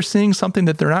 Maybe they're seeing something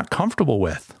that they're not comfortable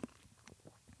with.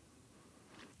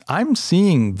 I'm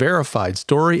seeing verified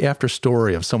story after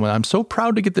story of someone, I'm so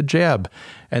proud to get the jab.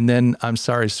 And then, I'm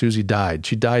sorry, Susie died.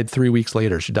 She died 3 weeks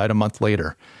later. She died a month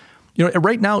later. You know,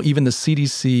 right now, even the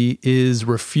CDC is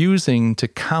refusing to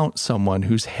count someone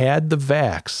who's had the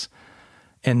vax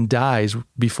and dies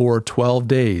before 12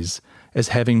 days as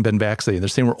having been vaccinated. They're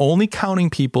saying we're only counting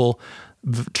people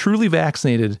truly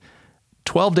vaccinated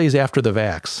 12 days after the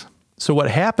vax. So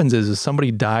what happens is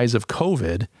somebody dies of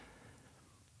COVID,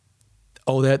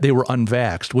 that they were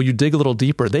unvaxxed. Well, you dig a little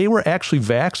deeper. They were actually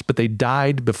vaxxed, but they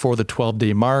died before the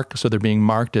 12-day mark. So they're being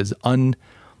marked as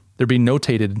they're being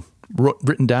notated,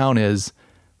 written down as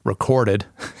recorded.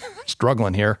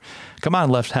 Struggling here. Come on,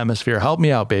 left hemisphere. Help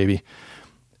me out, baby.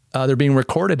 They're being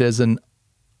recorded as an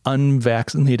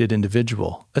unvaccinated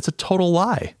individual. That's a total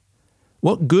lie.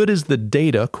 What good is the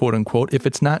data, quote unquote, if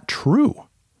it's not true?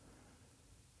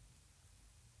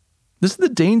 This is the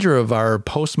danger of our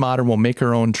postmodern, we'll make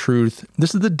our own truth.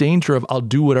 This is the danger of I'll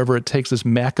do whatever it takes, this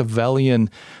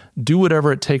Machiavellian, do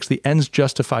whatever it takes, the ends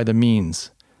justify the means.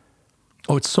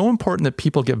 Oh, it's so important that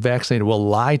people get vaccinated. We'll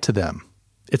lie to them.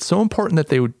 It's so important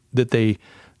that they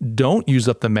don't use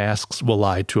up the masks, we'll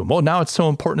lie to them. Well, now it's so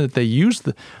important that they use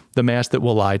the mask that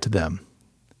will lie to them.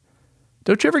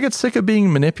 Don't you ever get sick of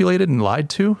being manipulated and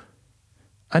lied to?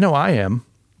 I know I am.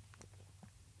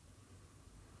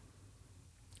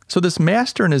 So this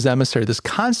master and his emissary, this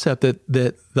concept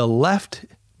that the left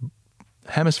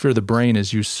hemisphere of the brain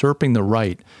is usurping the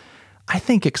right, I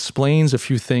think explains a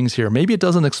few things here. Maybe it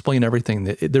doesn't explain everything.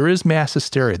 There is mass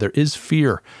hysteria. There is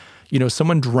fear. You know,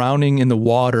 someone drowning in the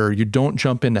water, you don't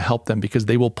jump in to help them because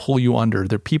they will pull you under.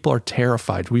 Their people are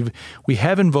terrified. We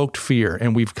have invoked fear,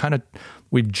 and we've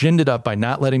ginned it up by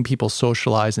not letting people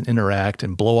socialize and interact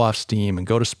and blow off steam and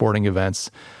go to sporting events.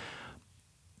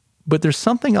 But there's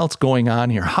something else going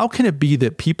on here. How can it be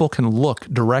that people can look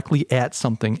directly at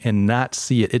something and not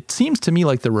see it? It seems to me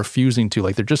like they're refusing to,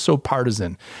 like they're just so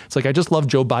partisan. It's like, I just love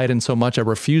Joe Biden so much, I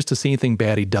refuse to see anything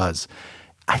bad he does.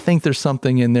 I think there's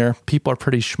something in there. People are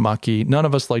pretty schmucky. None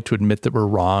of us like to admit that we're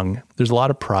wrong. There's a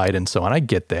lot of pride and so on. I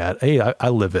get that. Hey, I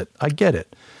live it. I get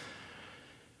it.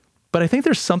 But I think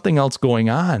there's something else going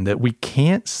on that we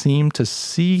can't seem to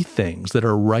see things that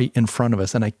are right in front of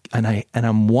us. And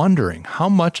I'm wondering how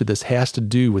much of this has to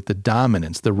do with the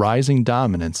dominance, the rising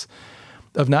dominance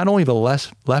of not only the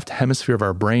left hemisphere of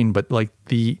our brain, but like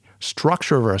the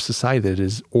structure of our society that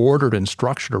is ordered and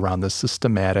structured around this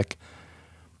systematic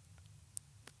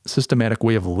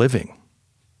way of living.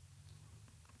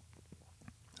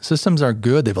 Systems are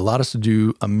good. They've allowed us to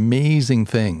do amazing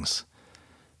things.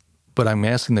 But I'm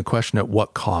asking the question, at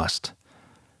what cost?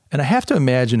 And I have to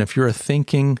imagine if you're a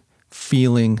thinking,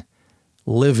 feeling,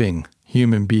 living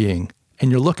human being,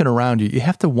 and you're looking around you, you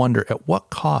have to wonder, at what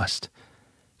cost?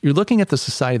 You're looking at the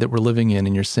society that we're living in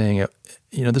and you're saying,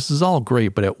 this is all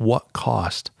great, but at what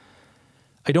cost?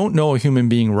 I don't know a human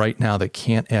being right now that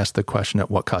can't ask the question,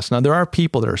 at what cost? Now, there are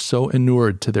people that are so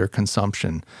inured to their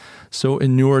consumption, so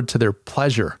inured to their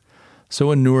pleasure,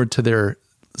 so inured to their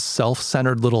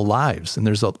self-centered little lives. And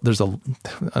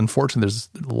unfortunately, there's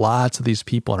lots of these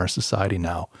people in our society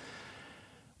now.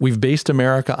 We've based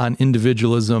America on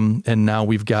individualism, and now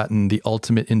we've gotten the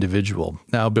ultimate individual.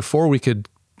 Now, before we could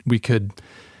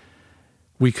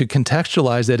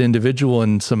contextualize that individual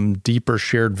in some deeper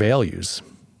shared values,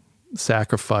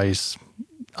 sacrifice,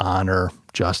 honor,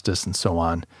 justice, and so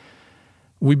on.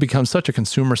 We've become such a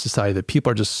consumer society that people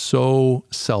are just so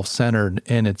self-centered,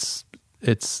 and it's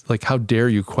like, how dare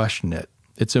you question it?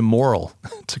 It's immoral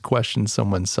to question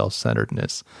someone's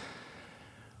self-centeredness.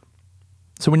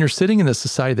 So when you're sitting in a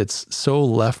society that's so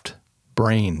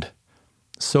left-brained,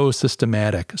 so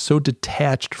systematic, so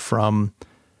detached from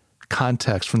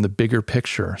context, from the bigger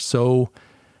picture, so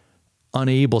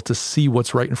unable to see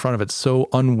what's right in front of it, so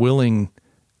unwilling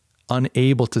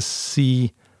unable to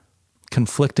see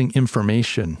conflicting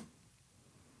information,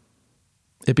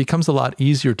 it becomes a lot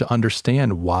easier to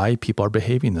understand why people are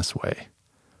behaving this way.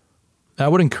 I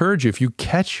would encourage you, if you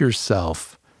catch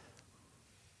yourself,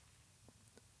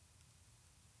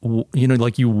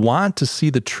 like you want to see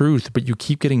the truth, but you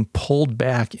keep getting pulled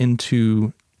back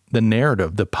into the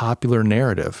narrative, the popular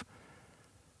narrative,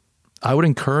 I would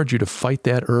encourage you to fight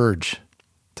that urge,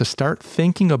 to start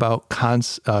thinking about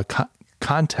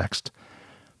context.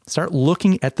 Start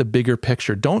looking at the bigger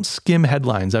picture. Don't skim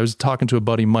headlines. I was talking to a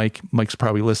buddy, Mike. Mike's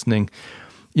probably listening.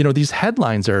 These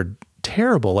headlines are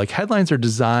terrible. Like, headlines are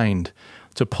designed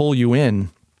to pull you in.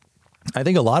 I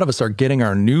think a lot of us are getting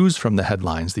our news from the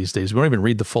headlines these days. We don't even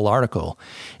read the full article.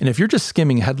 And if you're just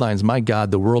skimming headlines, my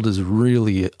God, the world is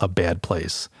really a bad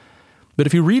place. But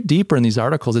if you read deeper in these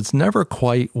articles, it's never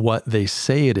quite what they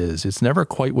say it is. It's never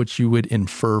quite what you would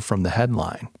infer from the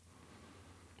headline.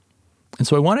 And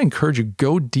so I want to encourage you,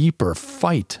 go deeper,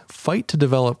 fight to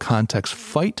develop context,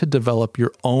 fight to develop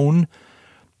your own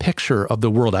picture of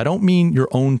the world. I don't mean your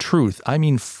own truth. I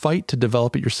mean, fight to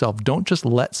develop it yourself. Don't just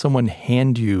let someone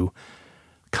hand you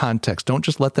context. Don't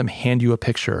just let them hand you a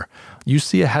picture. You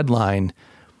see a headline,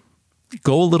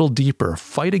 go a little deeper,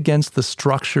 fight against the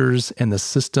structures and the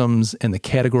systems and the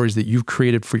categories that you've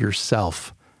created for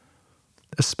yourself.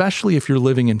 Especially if you're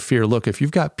living in fear. Look, if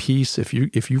you've got peace, if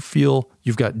you feel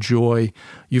you've got joy,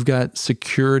 you've got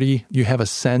security, you have a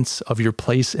sense of your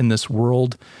place in this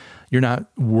world, you're not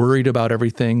worried about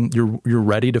everything, you're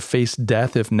ready to face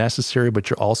death if necessary, but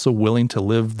you're also willing to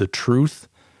live the truth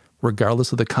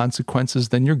regardless of the consequences,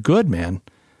 then you're good, man.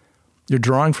 You're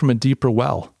drawing from a deeper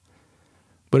well.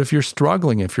 But if you're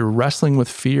struggling, if you're wrestling with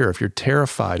fear, if you're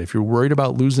terrified, if you're worried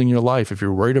about losing your life, if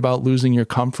you're worried about losing your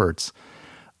comforts,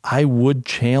 I would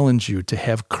challenge you to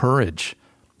have courage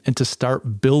and to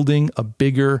start building a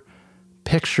bigger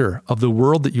picture of the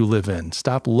world that you live in.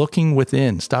 Stop looking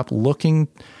within. Stop looking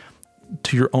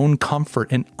to your own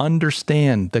comfort and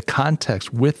understand the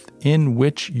context within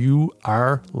which you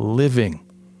are living.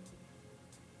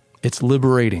 It's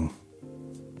liberating.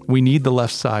 We need the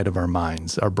left side of our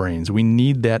minds, our brains. We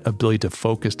need that ability to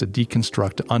focus, to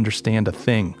deconstruct, to understand a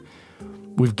thing.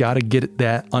 We've got to get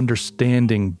that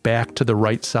understanding back to the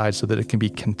right side so that it can be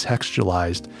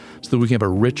contextualized, so that we can have a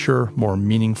richer, more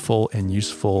meaningful, and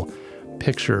useful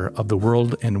picture of the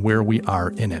world and where we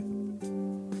are in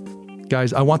it.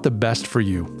 Guys, I want the best for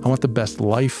you. I want the best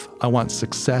life. I want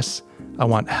success. I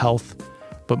want health.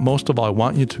 But most of all, I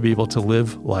want you to be able to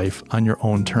live life on your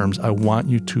own terms. I want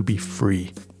you to be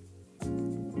free.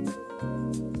 And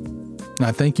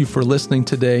I thank you for listening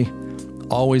today.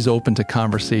 Always open to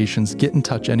conversations. Get in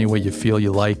touch any way you feel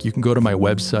you like. You can go to my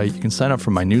website. You can sign up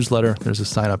for my newsletter. There's a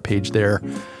sign-up page there.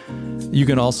 You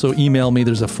can also email me.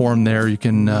 There's a form there. You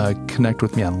can connect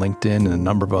with me on LinkedIn and a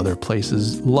number of other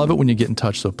places. Love it when you get in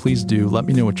touch, so please do. Let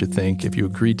me know what you think. If you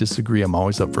agree, disagree, I'm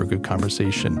always up for a good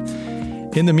conversation.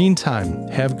 In the meantime,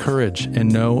 have courage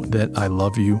and know that I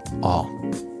love you all.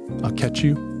 I'll catch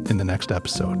you in the next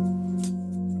episode.